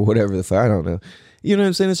yourself or whatever the fuck. I don't know. You know what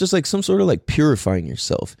I'm saying? It's just like some sort of like purifying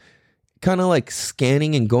yourself. Kind of like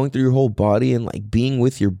scanning and going through your whole body and like being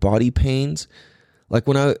with your body pains. Like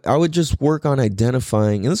when I would just work on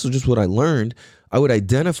identifying, and this was just what I learned, I would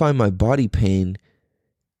identify my body pain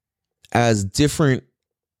as different,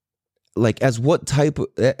 like as what type,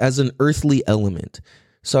 as an earthly element.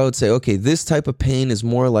 So I would say, okay, this type of pain is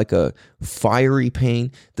more like a fiery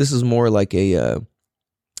pain. This is more like a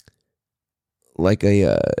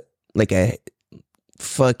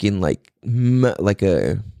fucking like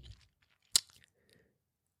a,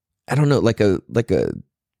 I don't know,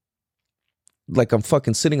 like I'm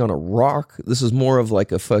fucking sitting on a rock. This is more of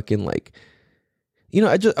like a fucking like, you know,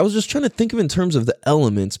 I was just trying to think of in terms of the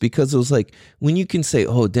elements, because it was like when you can say,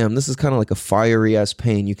 oh damn, this is kind of like a fiery ass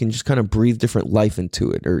pain, you can just kind of breathe different life into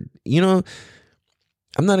it. Or, you know,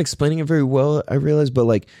 I'm not explaining it very well, I realize, but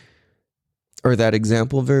like, or that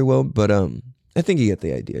example very well, but I think you get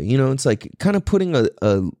the idea. You know, it's like kind of putting a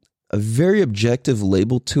very objective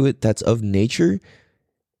label to it that's of nature.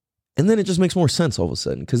 And then it just makes more sense all of a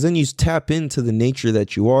sudden, because then you tap into the nature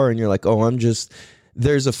that you are and you're like, oh,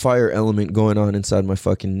 there's a fire element going on inside my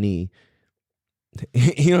fucking knee.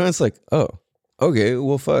 You know, it's like, oh, okay,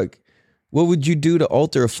 well, fuck. What would you do to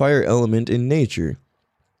alter a fire element in nature?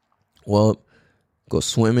 Well, go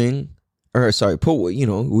swimming, or sorry, we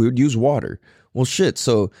would use water. Well, shit.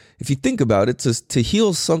 So if you think about it, to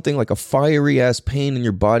heal something like a fiery ass pain in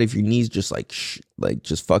your body, if your knees just like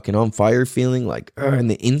just fucking on fire, feeling like in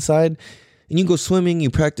the inside, and you go swimming, you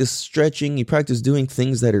practice stretching, you practice doing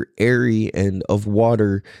things that are airy and of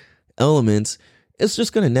water elements, it's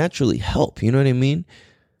just gonna naturally help. You know what I mean?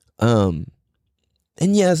 And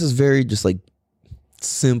yeah, this is very just like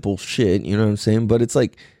simple shit. You know what I'm saying? But it's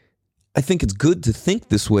like, I think it's good to think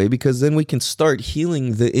this way, because then we can start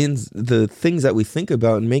healing the things that we think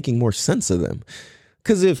about and making more sense of them.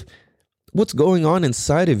 Because if what's going on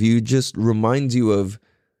inside of you just reminds you of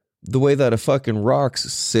the way that a fucking rock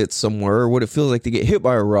sits somewhere, or what it feels like to get hit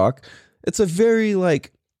by a rock, it's a very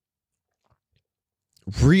like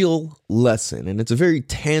real lesson, and it's a very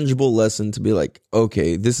tangible lesson to be like,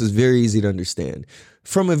 okay, this is very easy to understand.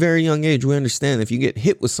 From a very young age, we understand if you get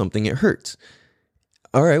hit with something, it hurts.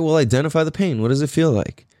 All right, well, identify the pain. What does it feel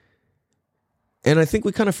like? And I think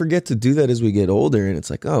we kind of forget to do that as we get older. And it's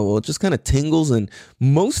like, oh, well, it just kind of tingles. And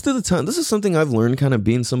most of the time, this is something I've learned kind of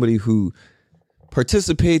being somebody who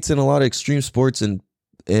participates in a lot of extreme sports and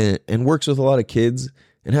works with a lot of kids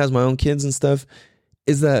and has my own kids and stuff,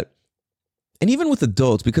 is that, and even with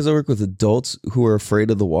adults, because I work with adults who are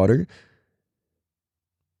afraid of the water,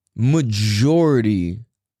 majority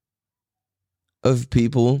of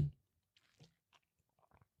people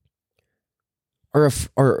are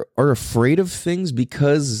afraid of things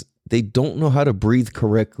because they don't know how to breathe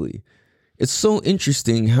correctly. It's so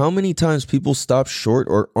interesting how many times people stop short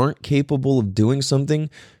or aren't capable of doing something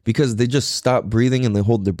because they just stop breathing and they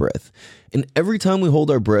hold their breath. And every time we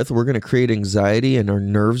hold our breath, we're going to create anxiety and our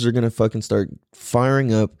nerves are going to fucking start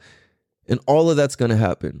firing up, and all of that's going to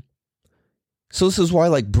happen. So this is why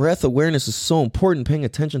like breath awareness is so important, paying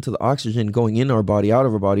attention to the oxygen going in our body, out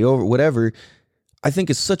of our body, over whatever, I think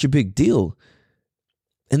is such a big deal.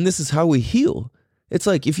 And this is how we heal. It's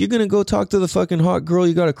like, if you're going to go talk to the fucking hot girl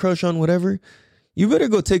you got a crush on, whatever, you better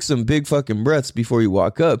go take some big fucking breaths before you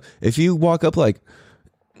walk up. If you walk up like,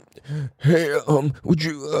 hey, would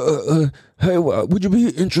you be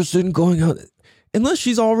interested in going out? Unless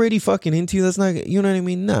she's already fucking into you, that's not, you know what I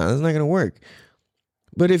mean? Nah, that's not going to work.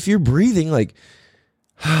 But if you're breathing like,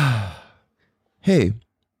 Hey,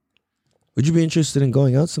 would you be interested in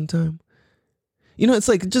going out sometime? You know, it's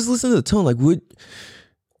like, just listen to the tone. Like, would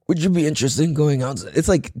you be interested in going out? It's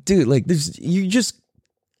like, dude, like, you just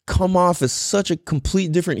come off as such a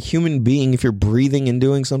complete different human being if you're breathing and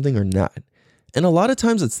doing something or not. And a lot of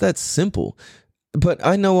times it's that simple. But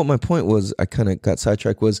I know what my point was. I kind of got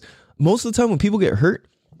sidetracked. Was most of the time when people get hurt,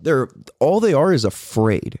 all they are is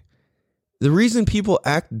afraid. The reason people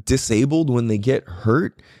act disabled when they get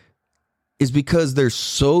hurt is because they're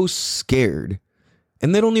so scared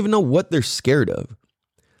and they don't even know what they're scared of.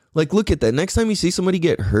 Like, look at that. Next time you see somebody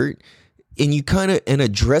get hurt and you kind of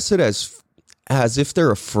address it as if they're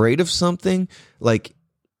afraid of something, like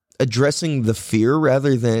addressing the fear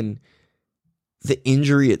rather than the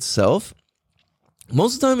injury itself.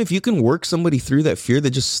 Most of the time, if you can work somebody through that fear, they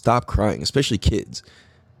just stop crying, especially kids.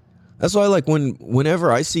 That's why, like,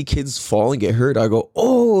 whenever I see kids fall and get hurt, I go,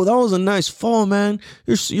 "Oh, that was a nice fall, man.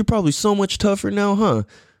 You're probably so much tougher now, huh?"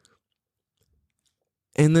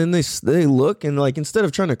 And then they look and, like, instead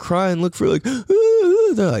of trying to cry and look for, like,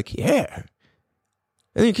 they're like, "Yeah."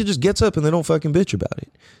 And then the kid just gets up and they don't fucking bitch about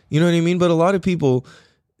it. You know what I mean? But a lot of people,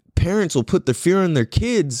 parents will put the fear on their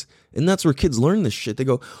kids, and that's where kids learn this shit. They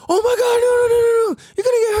go, "Oh my God, no, you're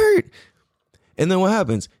gonna get hurt." And then what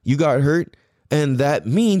happens? You got hurt. And that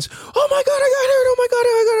means, "Oh my God, I got hurt. Oh my God,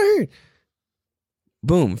 I got hurt."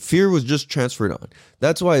 Boom. Fear was just transferred on.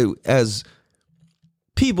 That's why, as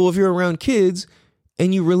people, if you're around kids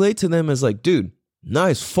and you relate to them as like, "Dude,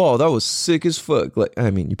 nice fall. That was sick as fuck." Like, I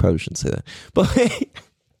mean, you probably shouldn't say that. But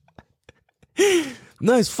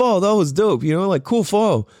nice fall. That was dope. You know, like, cool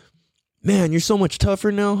fall. Man, you're so much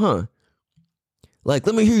tougher now, huh? Like,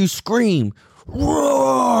 let me hear you scream.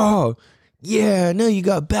 Roar! Yeah, now you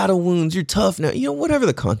got battle wounds. You're tough now. You know, whatever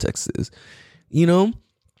the context is, you know?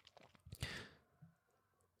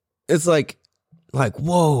 It's like,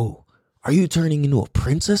 whoa, are you turning into a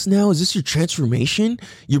princess now? Is this your transformation?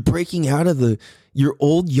 You're breaking out of your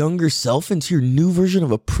old younger self into your new version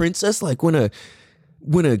of a princess? Like when a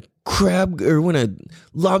crab or when a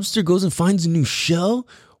lobster goes and finds a new shell?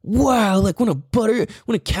 Wow, like when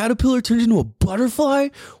a caterpillar turns into a butterfly?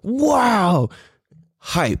 Wow.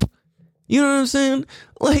 Hype. You know what I'm saying?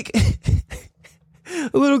 Like,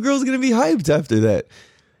 a little girl's going to be hyped after that.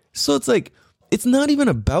 So it's like, it's not even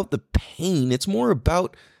about the pain. It's more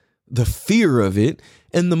about the fear of it.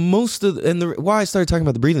 And why I started talking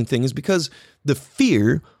about the breathing thing is because the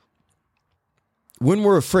fear, when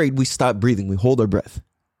we're afraid, we stop breathing. We hold our breath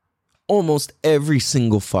almost every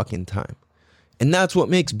single fucking time. And that's what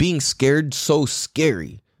makes being scared so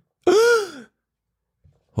scary.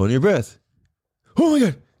 Hold your breath. Oh my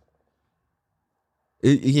God.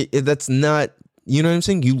 That's not, you know what I'm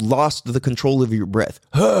saying? You lost the control of your breath.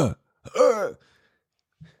 You know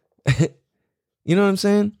what I'm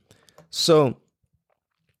saying? So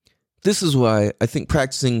this is why I think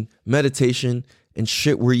practicing meditation and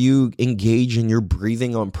shit where you engage in your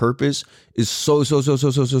breathing on purpose is so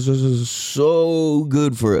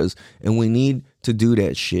good for us. And we need to do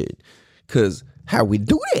that shit. Cause how we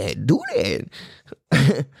do that.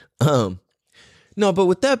 No, but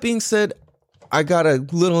with that being said, I got a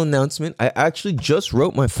little announcement. I actually just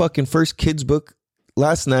wrote my fucking first kids book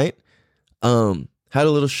last night. Had a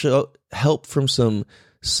little help from some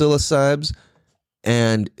psilocybes,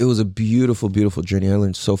 and it was a beautiful, beautiful journey. I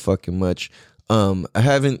learned so fucking much. I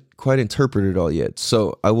haven't quite interpreted it all yet,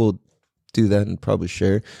 so I will do that and probably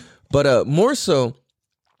share. But more so,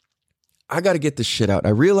 I got to get this shit out.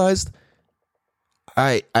 I realized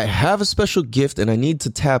I have a special gift, and I need to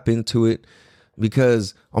tap into it.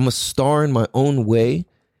 Because I'm a star in my own way.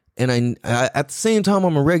 And I at the same time,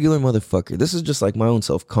 I'm a regular motherfucker. This is just like my own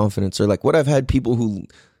self-confidence or like what I've had people who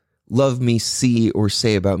love me see or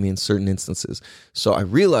say about me in certain instances. So I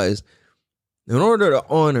realized in order to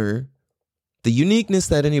honor the uniqueness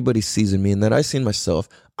that anybody sees in me and that I see in myself,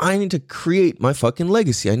 I need to create my fucking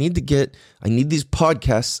legacy. I need these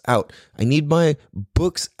podcasts out. I need my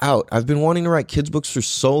books out. I've been wanting to write kids' books for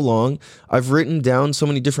so long. I've written down so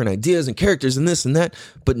many different ideas and characters and this and that.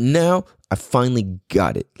 But now I finally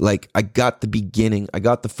got it. Like, I got the beginning. I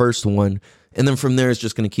got the first one. And then from there, it's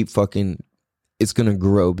just going to keep it's going to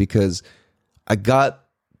grow because I got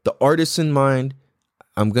the artists in mind.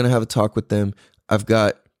 I'm going to have a talk with them.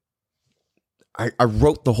 I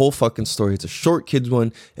wrote the whole fucking story. It's a short kids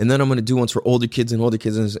one, and then I'm going to do ones for older kids, and I'm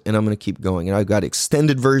going to keep going. And I've got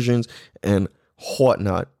extended versions and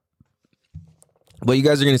whatnot. But you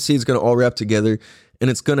guys are going to see it's going to all wrap together, and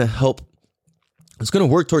it's going to help. It's going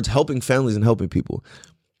to work towards helping families and helping people.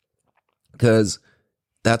 Because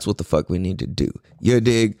that's what the fuck we need to do. You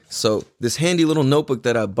dig? So this handy little notebook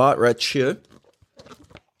that I bought right here,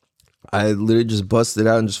 I literally just busted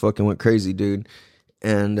out and just fucking went crazy, dude.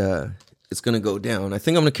 And it's going to go down. I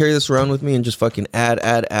think I'm going to carry this around with me and just fucking add.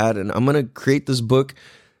 And I'm going to create this book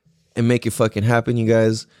and make it fucking happen, you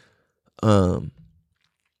guys.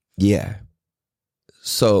 Yeah.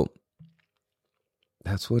 So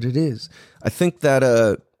that's what it is. I think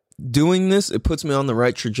that doing this, it puts me on the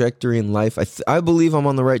right trajectory in life. I believe I'm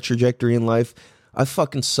on the right trajectory in life. I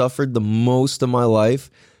fucking suffered the most of my life.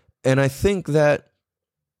 And I think that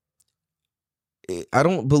I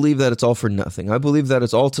don't believe that it's all for nothing. I believe that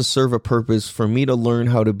it's all to serve a purpose for me to learn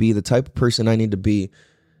how to be the type of person I need to be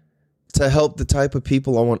to help the type of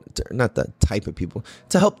people I want, not the type of people,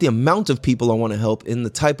 to help the amount of people I want to help in the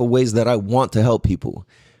type of ways that I want to help people.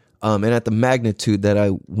 And at the magnitude that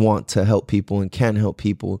I want to help people and can help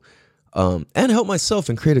people, and help myself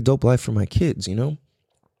and create a dope life for my kids, you know?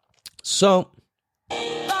 So,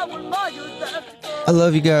 I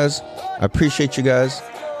love you guys. I appreciate you guys.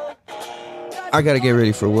 I gotta get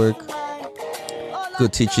ready for work. Go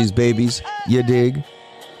teach these babies. You dig?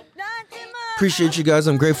 Appreciate you guys.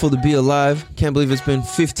 I'm grateful to be alive. Can't believe it's been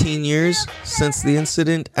 15 years since the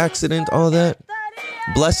accident, all that.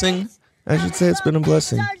 Blessing. I should say it's been a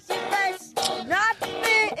blessing.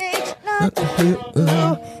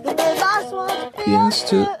 Yes,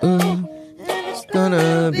 to it's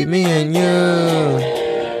gonna be me and you.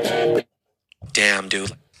 Damn,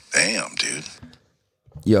 dude. Damn, dude.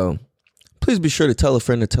 Yo, please be sure to tell a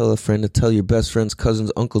friend to tell a friend to tell your best friends,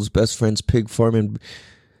 cousins, uncles, best friends, pig farming,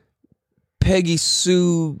 Peggy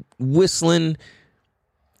Sue whistling,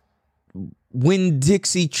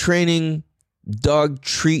 Winn-Dixie training, dog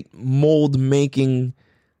treat, mold making,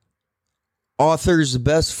 authors,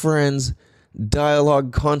 best friends,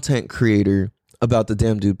 dialogue content creator about the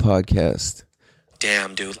Damn Dude podcast.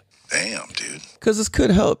 Damn, dude. Damn, dude. Because this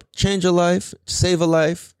could help change a life, save a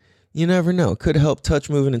life. You never know. It could help touch,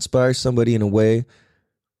 move, and inspire somebody in a way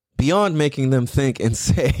beyond making them think and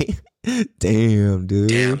say, damn, dude.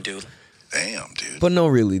 Damn, dude. Damn, dude. But no,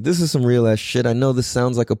 really, this is some real ass shit. I know this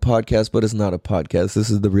sounds like a podcast, but it's not a podcast. This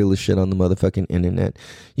is the realest shit on the motherfucking internet.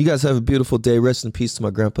 You guys have a beautiful day. Rest in peace to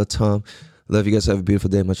my grandpa Tom. Love you guys. Have a beautiful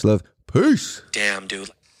day. Much love. Peace. Damn,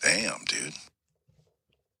 dude. Damn, dude.